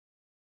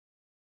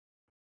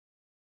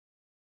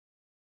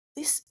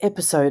This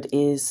episode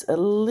is a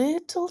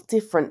little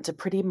different to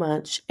pretty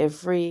much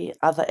every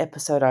other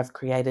episode I've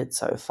created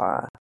so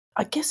far.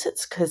 I guess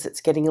it's because it's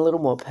getting a little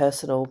more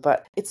personal,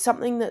 but it's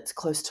something that's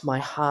close to my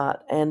heart,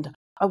 and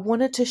I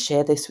wanted to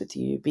share this with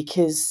you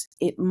because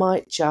it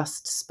might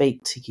just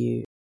speak to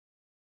you.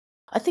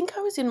 I think I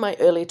was in my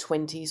early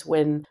 20s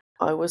when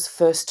I was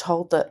first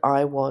told that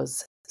I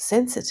was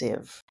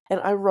sensitive,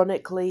 and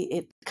ironically,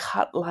 it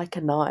cut like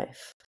a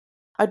knife.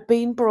 I'd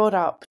been brought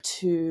up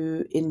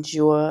to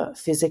endure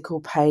physical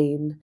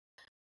pain.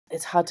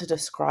 It's hard to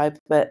describe,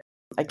 but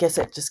I guess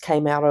it just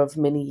came out of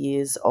many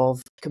years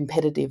of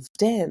competitive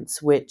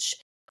dance, which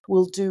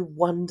will do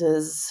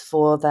wonders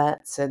for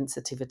that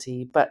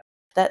sensitivity. But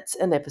that's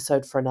an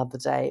episode for another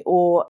day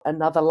or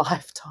another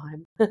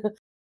lifetime.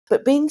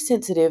 But being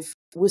sensitive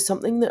was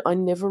something that I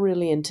never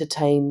really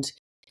entertained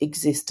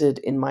existed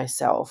in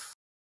myself.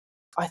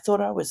 I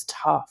thought I was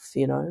tough.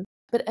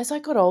 But as I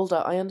got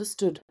older, I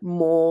understood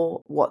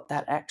more what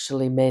that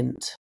actually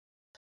meant.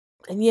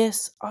 And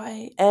yes,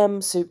 I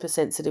am super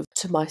sensitive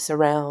to my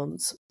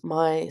surrounds.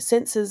 My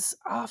senses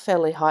are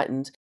fairly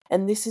heightened,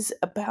 and this is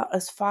about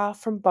as far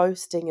from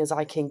boasting as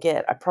I can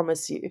get, I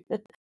promise you.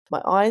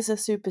 My eyes are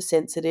super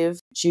sensitive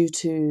due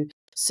to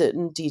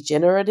certain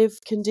degenerative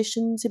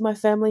conditions in my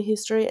family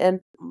history,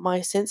 and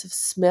my sense of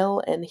smell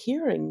and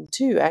hearing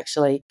too,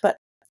 actually. But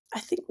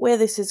I think where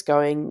this is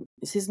going,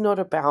 this is not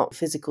about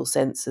physical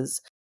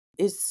senses.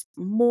 It's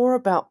more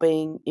about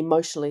being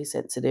emotionally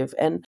sensitive,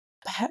 and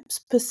perhaps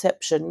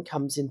perception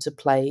comes into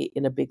play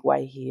in a big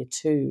way here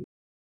too.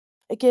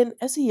 Again,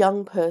 as a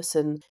young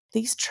person,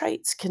 these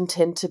traits can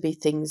tend to be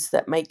things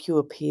that make you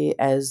appear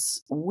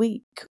as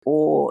weak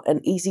or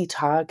an easy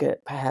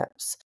target,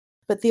 perhaps.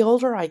 But the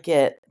older I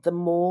get, the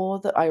more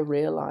that I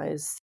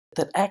realize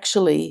that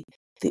actually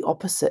the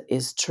opposite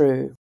is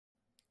true.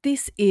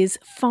 This is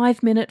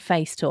 5 Minute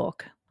Face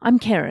Talk. I'm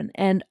Karen,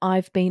 and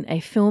I've been a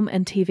film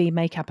and TV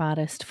makeup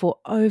artist for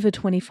over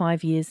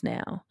 25 years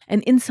now.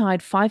 And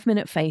inside 5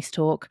 Minute Face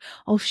Talk,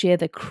 I'll share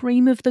the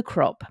cream of the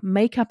crop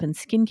makeup and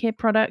skincare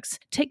products,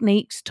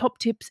 techniques, top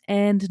tips,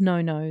 and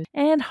no-nos,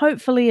 and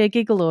hopefully a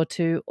giggle or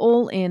two,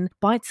 all in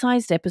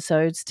bite-sized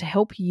episodes to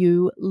help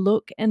you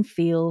look and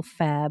feel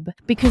fab.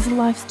 Because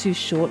life's too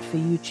short for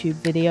YouTube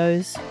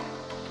videos.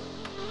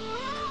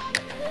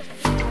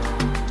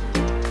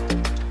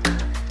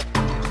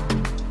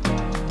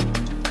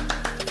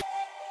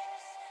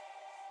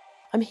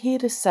 I'm here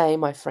to say,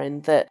 my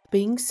friend, that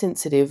being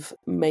sensitive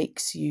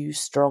makes you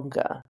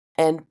stronger.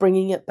 And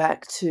bringing it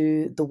back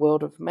to the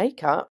world of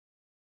makeup,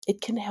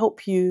 it can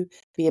help you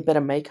be a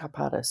better makeup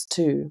artist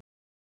too.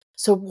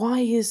 So, why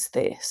is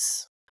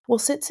this? Well,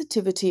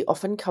 sensitivity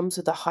often comes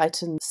with a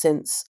heightened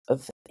sense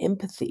of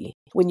empathy.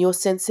 When you're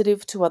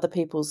sensitive to other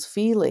people's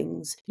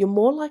feelings, you're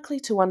more likely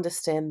to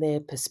understand their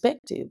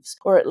perspectives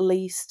or at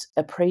least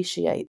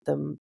appreciate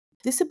them.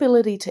 This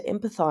ability to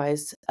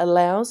empathize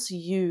allows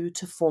you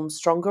to form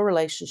stronger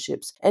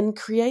relationships and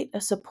create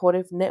a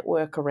supportive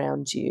network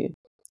around you.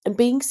 And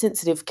being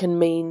sensitive can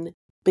mean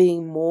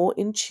being more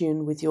in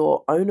tune with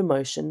your own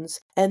emotions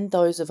and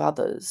those of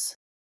others.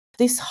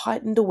 This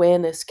heightened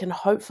awareness can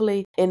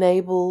hopefully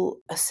enable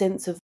a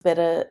sense of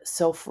better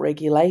self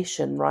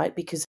regulation, right?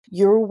 Because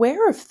you're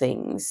aware of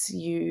things.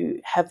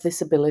 You have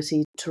this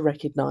ability to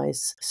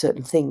recognize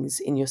certain things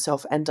in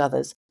yourself and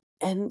others,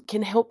 and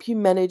can help you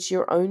manage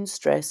your own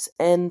stress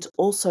and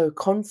also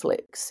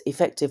conflicts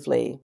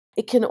effectively.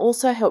 It can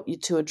also help you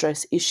to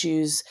address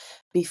issues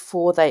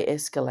before they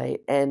escalate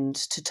and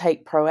to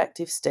take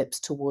proactive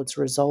steps towards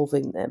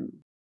resolving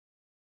them.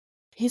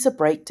 Here's a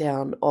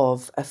breakdown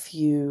of a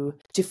few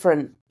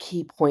different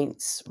key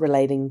points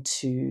relating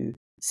to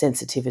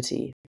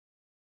sensitivity: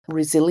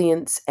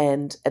 resilience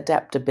and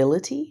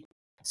adaptability.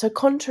 So,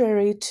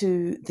 contrary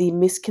to the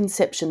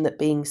misconception that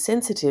being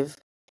sensitive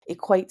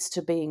equates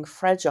to being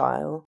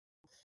fragile,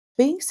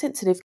 being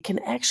sensitive can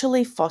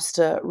actually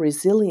foster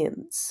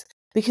resilience.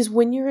 Because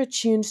when you're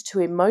attuned to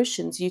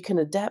emotions, you can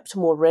adapt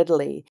more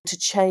readily to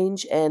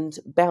change and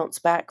bounce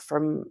back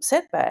from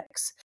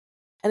setbacks.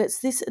 And it's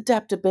this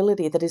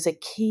adaptability that is a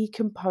key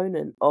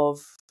component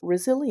of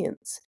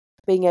resilience,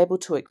 being able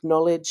to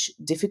acknowledge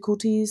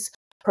difficulties,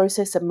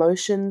 process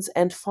emotions,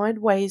 and find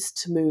ways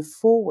to move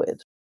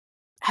forward.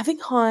 Having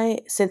high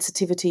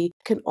sensitivity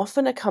can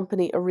often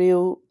accompany a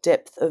real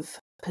depth of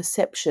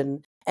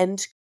perception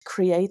and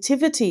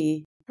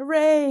creativity.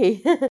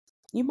 Hooray!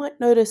 You might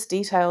notice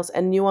details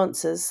and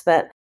nuances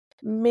that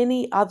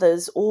many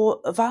others or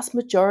a vast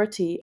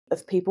majority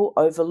of people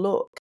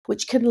overlook,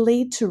 which can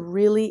lead to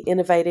really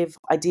innovative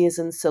ideas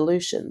and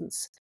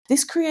solutions.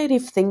 This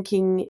creative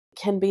thinking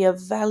can be a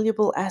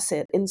valuable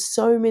asset in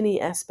so many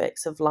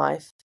aspects of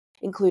life,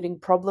 including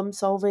problem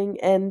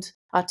solving and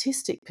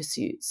artistic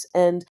pursuits,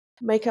 and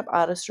makeup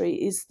artistry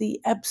is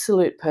the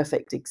absolute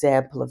perfect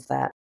example of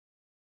that.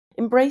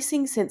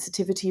 Embracing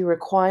sensitivity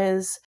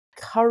requires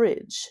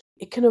courage.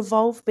 It can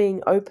involve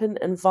being open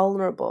and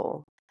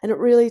vulnerable. And it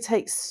really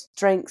takes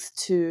strength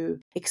to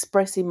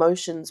express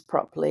emotions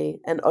properly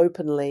and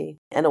openly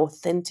and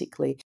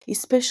authentically,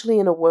 especially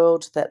in a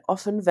world that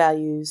often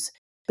values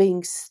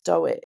being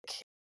stoic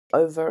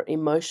over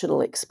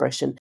emotional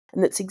expression.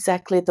 And that's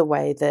exactly the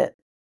way that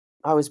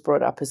I was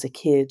brought up as a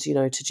kid,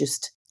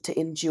 to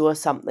endure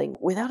something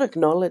without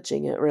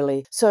acknowledging it,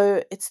 really.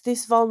 So it's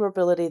this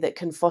vulnerability that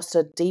can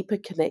foster deeper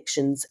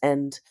connections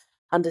and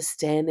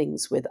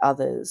understandings with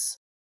others.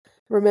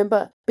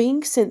 Remember,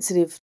 being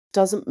sensitive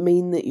doesn't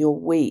mean that you're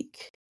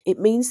weak. It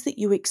means that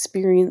you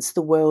experience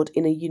the world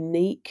in a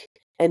unique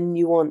and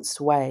nuanced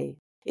way.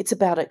 It's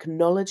about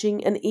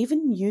acknowledging and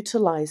even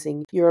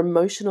utilizing your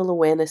emotional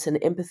awareness and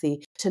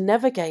empathy to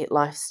navigate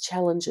life's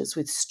challenges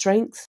with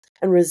strength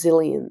and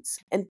resilience,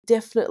 and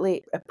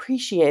definitely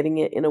appreciating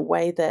it in a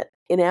way that,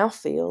 in our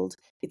field,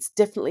 it's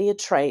definitely a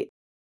trait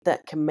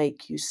that can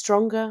make you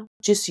stronger,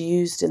 just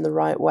used in the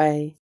right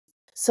way.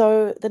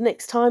 So the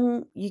next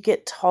time you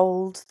get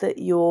told that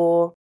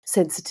you're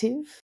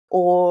sensitive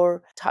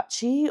or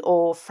touchy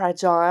or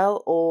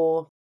fragile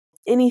or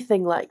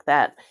anything like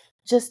that,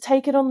 just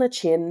take it on the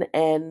chin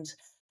and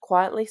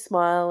quietly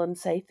smile and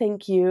say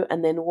thank you,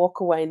 and then walk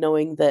away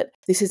knowing that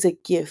this is a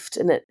gift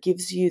and it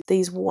gives you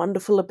these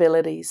wonderful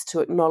abilities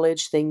to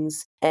acknowledge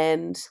things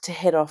and to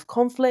head off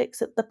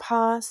conflicts at the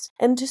past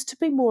and just to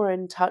be more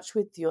in touch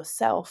with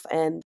yourself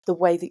and the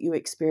way that you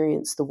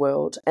experience the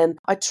world. And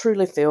I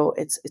truly feel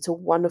it's a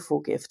wonderful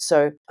gift.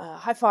 So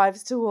high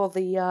fives to all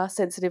the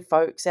sensitive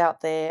folks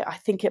out there. I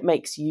think it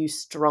makes you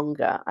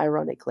stronger,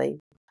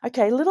 ironically.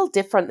 Okay, a little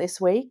different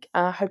this week.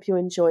 I hope you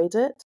enjoyed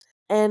it.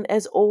 And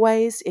as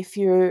always, if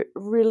you're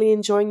really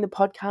enjoying the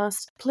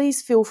podcast,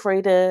 please feel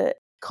free to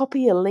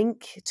copy a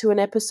link to an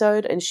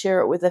episode and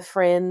share it with a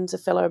friend, a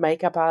fellow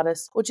makeup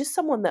artist, or just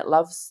someone that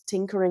loves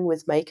tinkering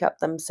with makeup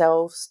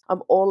themselves.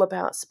 I'm all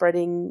about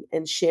spreading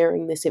and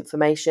sharing this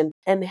information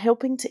and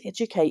helping to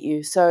educate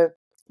you. So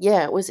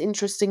yeah, it was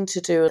interesting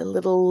to do a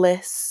little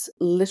less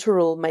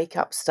literal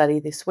makeup study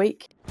this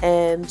week,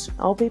 and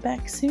I'll be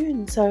back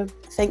soon. So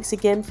thanks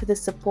again for the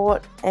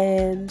support,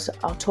 and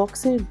I'll talk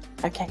soon.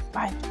 Okay,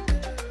 bye.